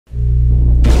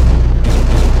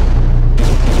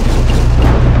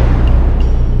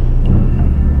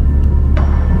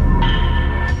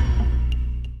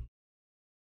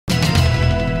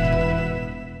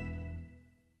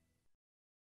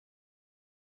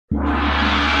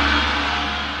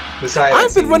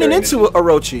I've been running into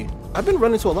Orochi. I've been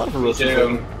running into a lot of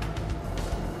Orochi.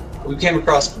 We came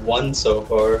across one so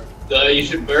far. You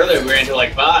should earlier we ran into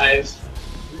like 5.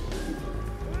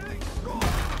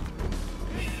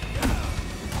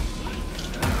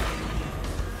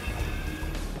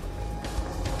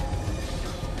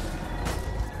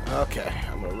 Okay,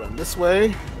 I'm gonna run this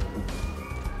way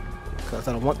because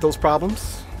I don't want those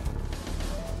problems.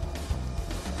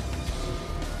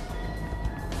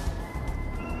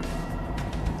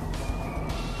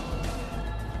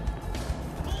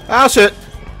 Oh shit!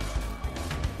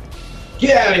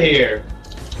 Get out of here!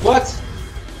 What?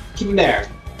 Keep him there.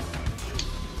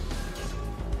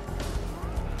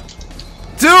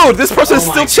 Dude, this person is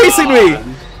still chasing me!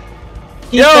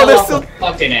 He Yo, fell they're off still the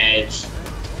fucking edge.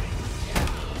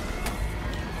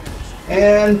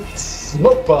 And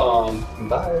smoke bomb.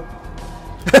 Bye.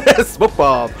 Smoke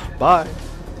bomb. Bye.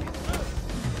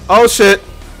 Oh shit.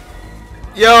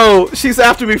 Yo, she's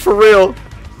after me for real.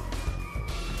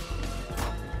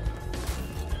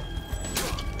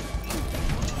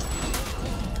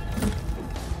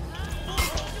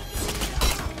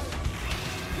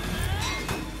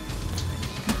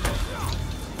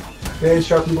 Okay,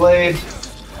 sharpen blade.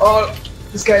 Oh,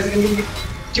 this guy's gonna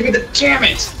give me the damn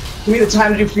it! Give me the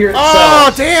time to do fear itself.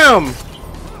 Oh damn!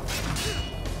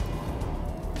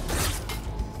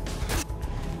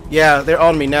 Yeah, they're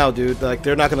on me now, dude. Like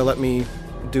they're not gonna let me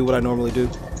do what I normally do.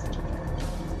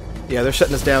 Yeah, they're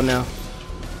shutting us down now.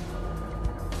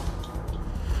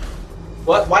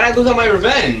 What? Why did I lose on my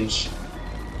revenge?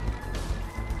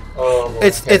 Oh,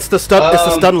 It's the stun it's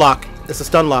the stun lock. It's the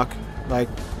stun lock. Like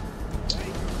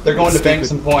they're going to bank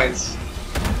some points.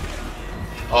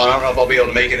 Oh, I don't know if I'll be able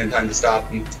to make it in time to stop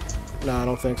them. no, I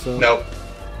don't think so. Nope.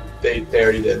 They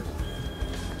already did.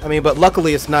 I mean, but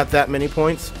luckily it's not that many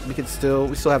points. We still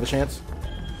have a chance.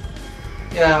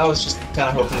 Yeah, I was just kind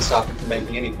of hoping to stop them from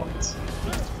making any points.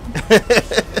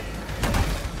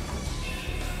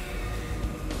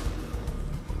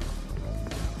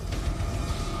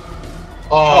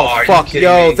 Oh fuck,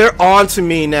 yo, they're on to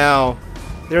me now.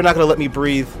 They're not gonna let me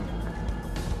breathe.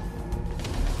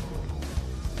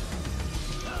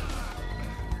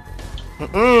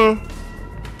 Mm-mm.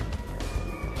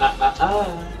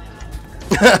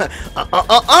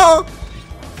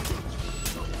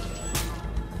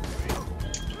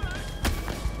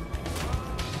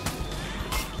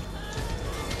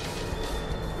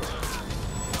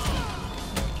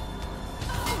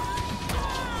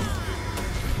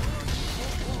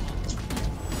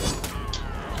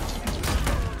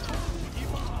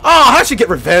 Oh, how'd she get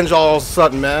revenge all of a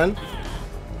sudden, man?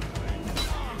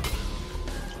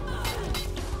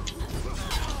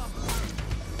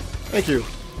 Thank you.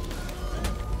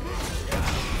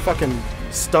 Fucking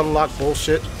stun lock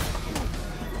bullshit.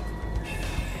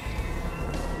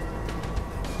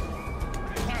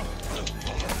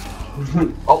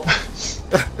 Oh.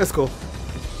 That's cool.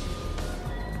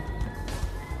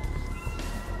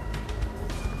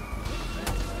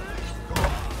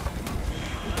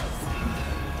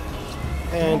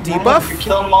 And debuff. You're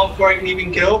killing them all before I can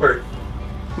even get over.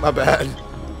 My bad.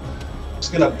 I'm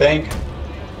just gonna bank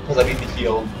because I need to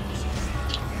heal.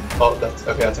 Oh, that's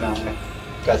okay. That's an ally.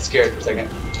 Got scared for a second.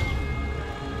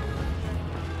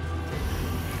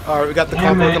 All right, we got the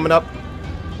combo coming up.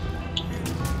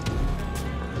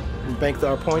 We bank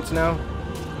our points now.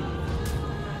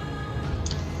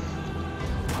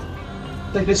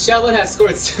 Like the Shaolin has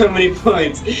scored so many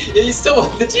points, and you still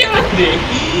want the challenge.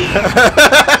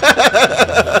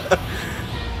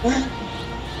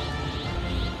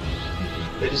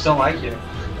 They just don't like you.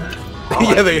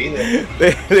 Yeah,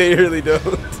 they really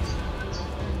don't.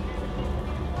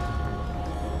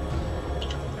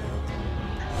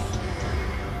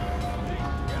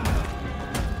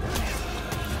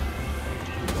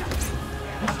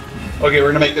 Okay, we're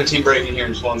gonna make their team break in here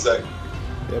in just 1 sec.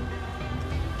 Yep.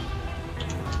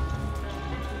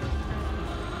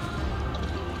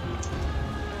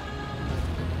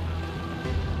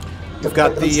 We've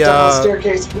got the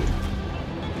staircase.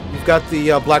 We've got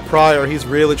the Black Prior. He's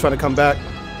really trying to come back.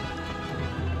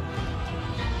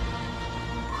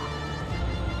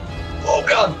 Oh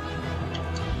god!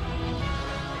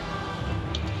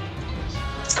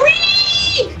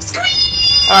 Squeak!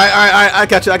 Squeak! All right, I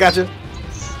got you. I got you.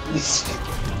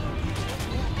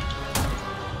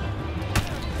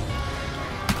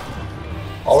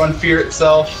 I'll run fear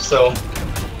itself. So.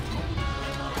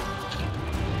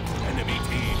 Enemy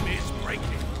team is breaking.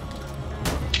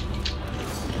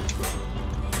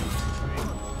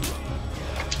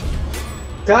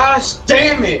 Gosh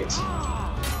damn it!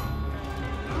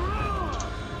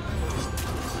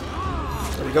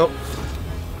 There we go.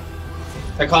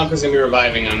 That conquer's gonna be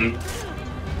reviving him.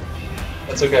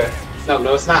 That's okay.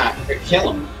 No, it's not.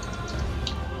 Kill him.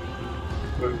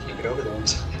 We can't get over there in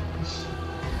time.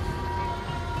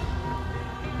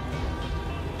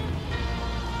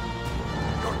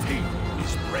 Your team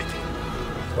is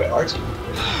breaking. Wait, our team.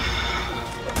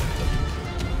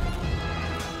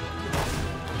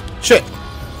 Shit.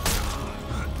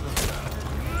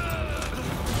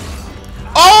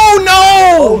 Oh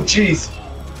no! Oh jeez.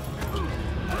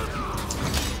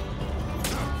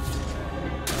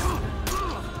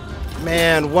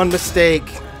 Man, one mistake.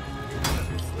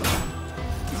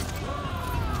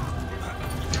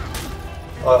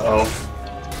 Uh-oh.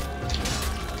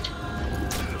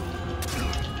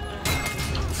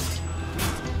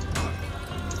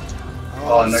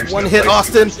 Oh, no, One hit,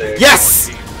 Austin.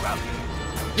 Yes!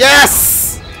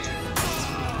 Yes!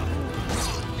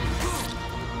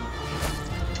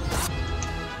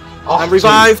 Oh, I'm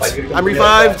revived. geez. I'm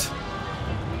revived.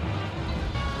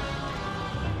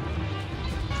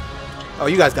 Oh,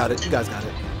 you guys got it. You guys got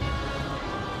it.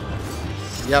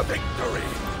 Yep. Victory.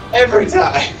 Every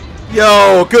time.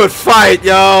 Yo, good fight,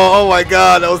 yo. Oh my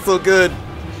god, that was so good.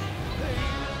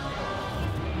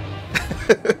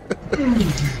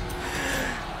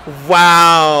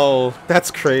 Wow, that's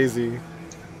crazy.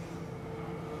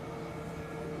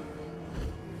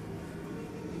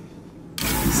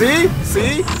 See?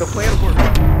 See? The plan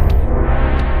worked.